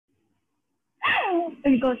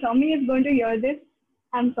because Swami is going to hear this.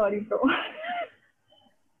 I'm sorry, bro.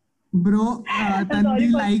 Bro, I'm sorry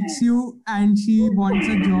Tanvi for. likes you and she wants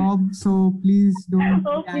a job, so please don't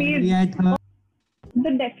Oh, be angry please. at her.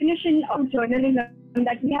 The definition of journalism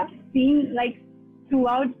that we have seen like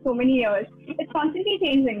throughout so many years, it's constantly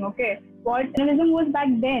changing. Okay, what journalism was back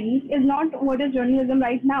then is not what is journalism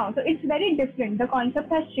right now. So it's very different. The concept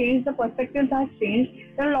has changed, the perspectives have changed.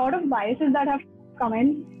 There are a lot of biases that have come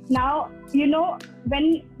in. Now,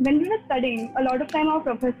 when we were studying, a lot of time our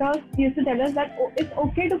professors used to tell us that it's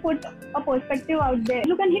okay to put a perspective out there.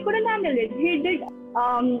 Look, and he couldn't handle it. He did.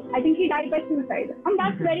 I think he died by suicide, and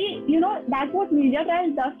that's very, that's what media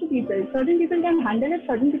trials does to people. Certain people can handle it,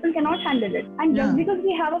 certain people cannot handle it. And just Yeah. because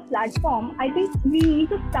we have a platform, I think we need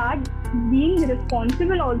to start being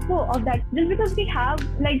responsible also of that. Just because we have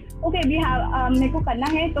okay, we have मेरे को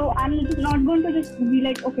करना है, so I'm just not going to just be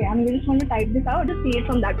like, okay, I'm just going to type this out, just see it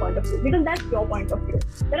from that point of view, because that's your point of view.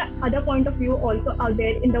 There are other point of view also out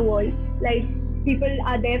there in the world, like people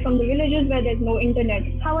are there from the villages where there's no internet.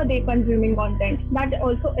 How are they consuming content? That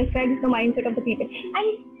also affects the mindset of the people. And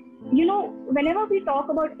whenever we talk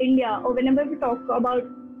about India, or whenever we talk about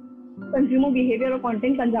consumer behavior or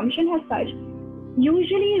content consumption as such,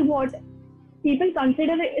 usually what people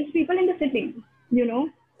consider is people in the city.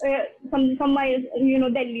 Somewhere is,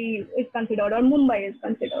 Delhi is considered, or Mumbai is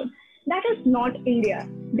considered. That is not India.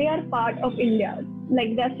 They are part of India,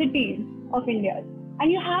 like they are cities of India.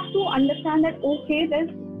 And you have to understand that, okay, there's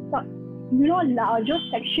a larger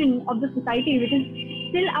section of the society which is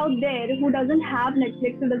still out there, who doesn't have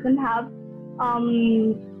Netflix, who doesn't have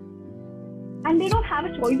and they don't have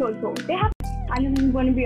a choice also. They have, and this is going to be